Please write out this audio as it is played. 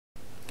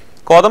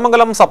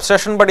Kothamangalam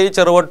substation പടി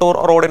ചെറുവട്ടൂർ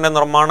റോഡിന്റെ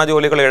നിർമ്മാണ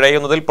ജോലികൾ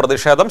ഇഴയുന്നതിൽ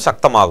പ്രതിഷേധം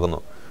ശക്തമാകുന്നു.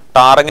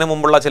 ടാറിങ്ങിന്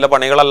മുമ്പുള്ള ചില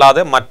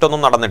പണികളല്ലാതെ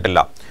മറ്റൊന്നും നടന്നിട്ടില്ല.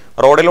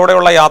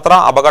 റോഡിലൂടെയുള്ള യാത്ര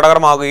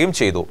അപകടകരമാകുകയും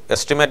ചെയ്തു.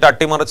 എസ്റ്റിമേറ്റ്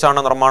അട്ടിമറിച്ചാണ്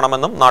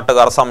നിർമ്മാണമെന്നും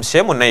നാട്ടുകാർ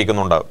സംശയം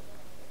ഉന്നയിക്കുന്നുണ്ട്.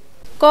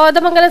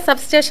 കോതമംഗലം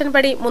സബ്സ്റ്റേഷൻ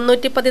പടി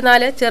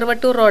 314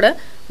 ചെറുവട്ടൂർ റോഡ്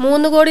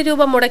 3 കോടി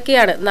രൂപ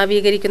മുടക്കിയാണ്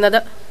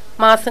നവീകരിക്കുന്നത്.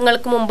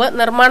 മാസങ്ങൾക്ക് മുമ്പ്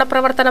നിർമ്മാണ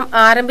പ്രവർത്തനം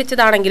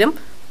ആരംഭിച്ചതാണെങ്കിലും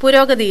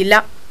പുരോഗതിയില്ല.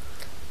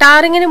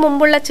 ടാറിങ്ങിന്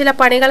മുമ്പുള്ള ചില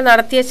പണികൾ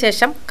നടത്തിയ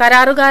ശേഷം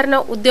കരാറുകാരനോ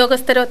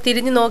ഉദ്യോഗസ്ഥരോ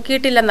തിരിഞ്ഞു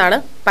നോക്കിയിട്ടില്ലെന്നാണ്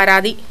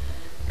പരാതി.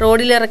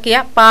 റോഡിലിറക്കിയ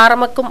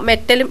പാറമക്കും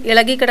മെറ്റലും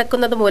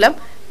ഇളകിക്കിടക്കുന്നത് മൂലം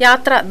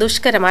യാത്ര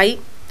ദുഷ്കരമായി.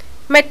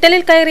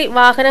 മെറ്റലിൽ കയറി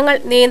വാഹനങ്ങൾ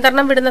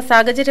നിയന്ത്രണം വിടുന്ന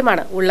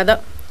സാഹചര്യമാണ് ഉള്ളത്.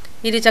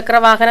 ഇരുചക്ര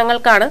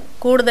വാഹനങ്ങൾക്കാണ്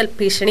കൂടുതൽ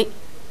ഭീഷണി.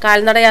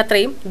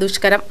 കാൽനടയാത്രയും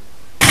ദുഷ്കരം.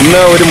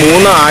 ഇന്ന് ഒരു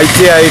 3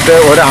 ആഴ്ചയായിട്ട്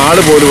ഒരാൾ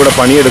പോലും ഇവിടെ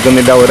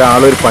പണിയെടുക്കുന്നില്ല,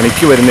 ഒരാളൊരു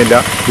പണിക്ക് വരുന്നില്ല.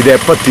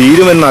 ഇതെപ്പോൾ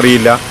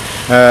തീരുമെന്നറിയില്ല.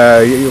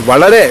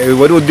 വളരെ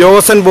ഒരു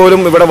ഉദ്യോഗസ്ഥൻ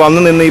പോലും ഇവിടെ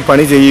വന്നു നിന്ന് ഈ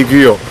പണി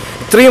ചെയ്യിക്കുകയോ,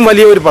 ഇത്രയും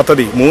വലിയ ഒരു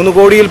പദ്ധതി 3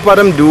 കോടിയിൽ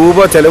പരം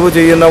രൂപ ചെലവ്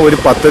ചെയ്യുന്ന ഒരു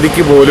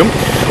പദ്ധതിക്ക് പോലും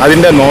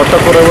അതിൻ്റെ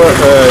നോട്ടക്കുറവ്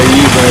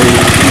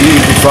ഈ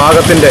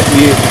വിഭാഗത്തിൻ്റെ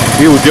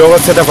ഈ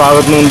ഉദ്യോഗസ്ഥരുടെ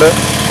ഭാഗത്തുനിന്നുണ്ട്.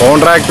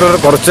 കോൺട്രാക്ടർ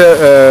കുറച്ച്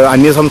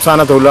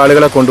അന്യസംസ്ഥാന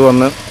തൊഴിലാളികളെ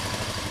കൊണ്ടുവന്ന്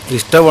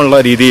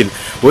ഇഷ്ടമുള്ള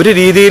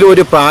രീതിയിൽ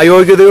ഒരു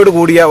പ്രായോഗികതയോട്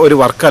കൂടിയ ഒരു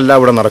വർക്കല്ല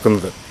ഇവിടെ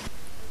നടക്കുന്നത്.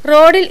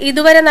 റോഡിൽ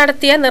ഇതുവരെ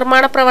നടത്തിയ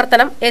നിർമ്മാണ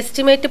പ്രവർത്തനം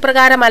എസ്റ്റിമേറ്റ്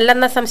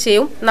പ്രകാരമല്ലെന്ന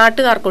സംശയവും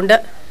നാട്ടുകാർക്കുണ്ട്.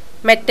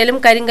 മെറ്റലും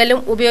കരിങ്കല്ലും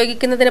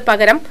ഉപയോഗിക്കുന്നതിന്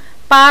പകരം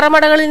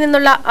പാറമടകളിൽ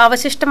നിന്നുള്ള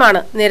അവശിഷ്ടമാണ്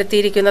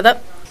നിരത്തിയിരിക്കുന്നത്.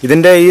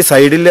 ഇതിൻ്റെ ഈ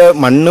സൈഡിൽ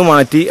മണ്ണ്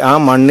മാറ്റി ആ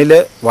മണ്ണിൽ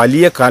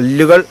വലിയ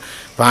കല്ലുകൾ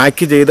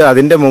പാക്ക് ചെയ്ത്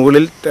അതിൻ്റെ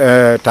മുകളിൽ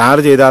ടാർ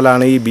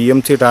ചെയ്താലാണ് ഈ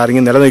BMC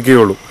ടാറിങ്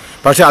നിലനിൽക്കുകയുള്ളൂ.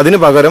 പക്ഷേ അതിന്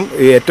പകരം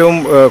ഏറ്റവും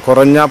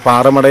കുറഞ്ഞ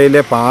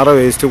പാറമടയിലെ പാറ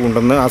വേസ്റ്റ്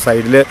കൊണ്ടുവന്ന് ആ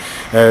സൈഡിൽ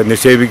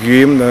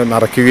നിക്ഷേപിക്കുകയും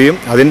നിറയ്ക്കുകയും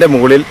അതിൻ്റെ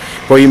മുകളിൽ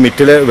പോയി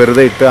മിറ്റിൽ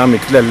വെറുതെ ഇട്ട് ആ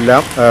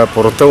മിറ്റിലെല്ലാം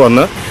പുറത്ത്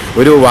വന്ന്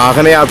ഒരു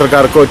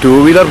വാഹനയാത്രക്കാർക്കോ 2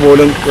 വീലർ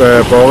പോലും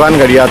പോകാൻ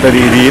കഴിയാത്ത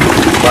രീതിയിൽ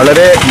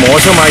വളരെ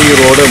മോശമായി ഈ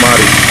റോഡ്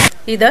മാറി.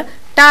 ഇത്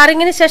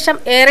ടാറിങ്ങിന് ശേഷം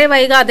ഏറെ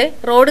വൈകാതെ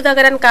റോഡ്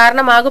തകരാൻ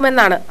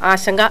കാരണമാകുമെന്നാണ്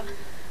ആശങ്ക.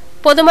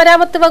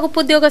 പൊതുമരാമത്ത്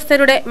വകുപ്പ്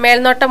ഉദ്യോഗസ്ഥരുടെ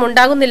മേൽനോട്ടം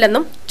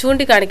ഉണ്ടാകുന്നില്ലെന്നും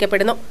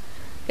ചൂണ്ടിക്കാണിക്കപ്പെടുന്നു.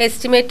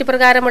 എസ്റ്റിമേറ്റ്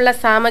പ്രകാരമുള്ള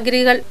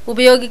സാമഗ്രികൾ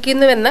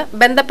ഉപയോഗിക്കുന്നുവെന്ന്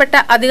ബന്ധപ്പെട്ട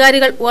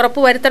അധികാരികൾ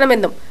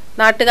ഉറപ്പുവരുത്തണമെന്നും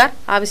നാട്ടുകാർ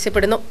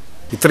ആവശ്യപ്പെടുന്നു.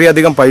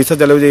 ഇത്രയധികം പൈസ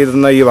ചെലവ്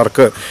ചെയ്തിരുന്ന ഈ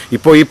വർക്ക്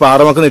ഇപ്പോൾ ഈ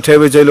പാറമക്ക്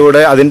നിക്ഷേപിച്ചതിലൂടെ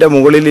അതിൻ്റെ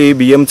മുകളിൽ ഈ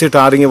BMC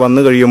ടാറിങ്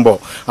വന്നു കഴിയുമ്പോൾ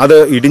അത്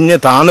ഇടിഞ്ഞ്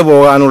താന്നു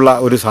പോകാനുള്ള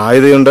ഒരു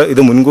സാധ്യതയുണ്ട്.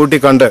 ഇത് മുൻകൂട്ടി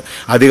കണ്ട്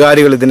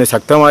അധികാരികൾ ഇതിന്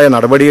ശക്തമായ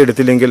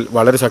നടപടിയെടുത്തില്ലെങ്കിൽ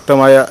വളരെ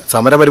ശക്തമായ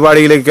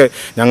സമരപരിപാടിയിലേക്ക്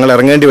ഞങ്ങൾ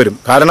ഇറങ്ങേണ്ടി വരും.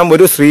 കാരണം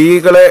ഒരു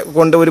സ്ത്രീകളെ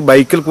കൊണ്ട് ഒരു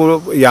ബൈക്കിൽ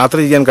യാത്ര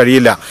ചെയ്യാൻ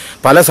കഴിയില്ല.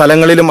 പല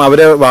സ്ഥലങ്ങളിലും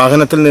അവരെ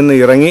വാഹനത്തിൽ നിന്ന്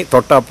ഇറങ്ങി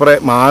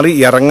തൊട്ടപ്പുറം മാറി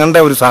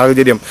ഇറങ്ങേണ്ട ഒരു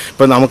സാഹചര്യം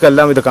ഇപ്പോൾ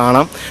നമുക്കെല്ലാം ഇത്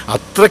കാണാം.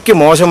 അത്രയ്ക്ക്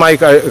മോശമായി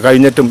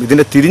കഴിഞ്ഞിട്ടും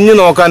ഇതിനെ തിരിഞ്ഞു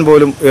നോക്കാൻ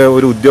പോലും ഒരു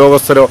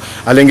ഉദ്യോഗസ്ഥരോ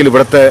അല്ലെങ്കിൽ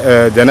ഇവിടുത്തെ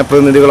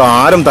ജനപ്രതിനിധികളോ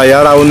ആരും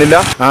തയ്യാറാവുന്നില്ല.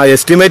 ആ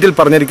എസ്റ്റിമേറ്റിൽ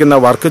പറഞ്ഞിരിക്കുന്ന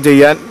വർക്ക്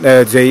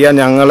ചെയ്യാൻ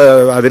ഞങ്ങൾ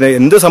അതിന്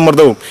എന്ത്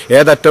സമ്മർദ്ദവും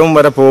ഏതറ്റവും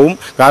വരെ പോകും.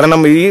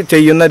 കാരണം ഈ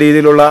ചെയ്യുന്ന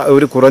രീതിയിലുള്ള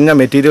ഒരു കുറഞ്ഞ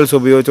മെറ്റീരിയൽസ്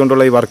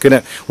ഉപയോഗിച്ചുകൊണ്ടുള്ള ഈ വർക്കിന്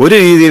ഒരു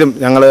രീതിയിലും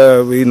ഞങ്ങൾ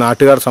ഈ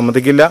നാട്ടുകാർ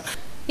സമ്മതിക്കില്ല.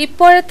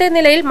 ഇപ്പോഴത്തെ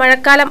നിലയിൽ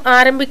മഴക്കാലം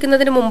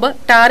ആരംഭിക്കുന്നതിന് മുമ്പ്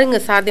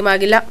ടാറിങ്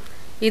സാധ്യമാകില്ല.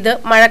 ഇത്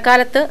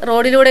മഴക്കാലത്ത്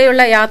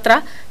റോഡിലൂടെയുള്ള യാത്ര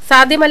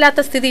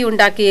സാധ്യമല്ലാത്ത സ്ഥിതി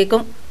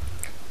ഉണ്ടാക്കിയേക്കും.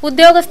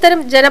 ഉദ്യോഗസ്ഥരും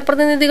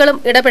ജനപ്രതിനിധികളും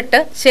ഇടപെട്ട്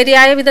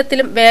ശരിയായ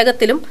വിധത്തിലും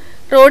വേഗത്തിലും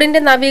റോഡിന്റെ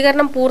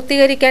നവീകരണം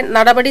പൂർത്തീകരിക്കാൻ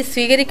നടപടി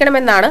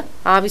സ്വീകരിക്കണമെന്നാണ്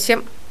ആവശ്യം.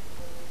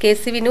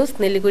 KCV news,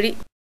 Nellikuzhi.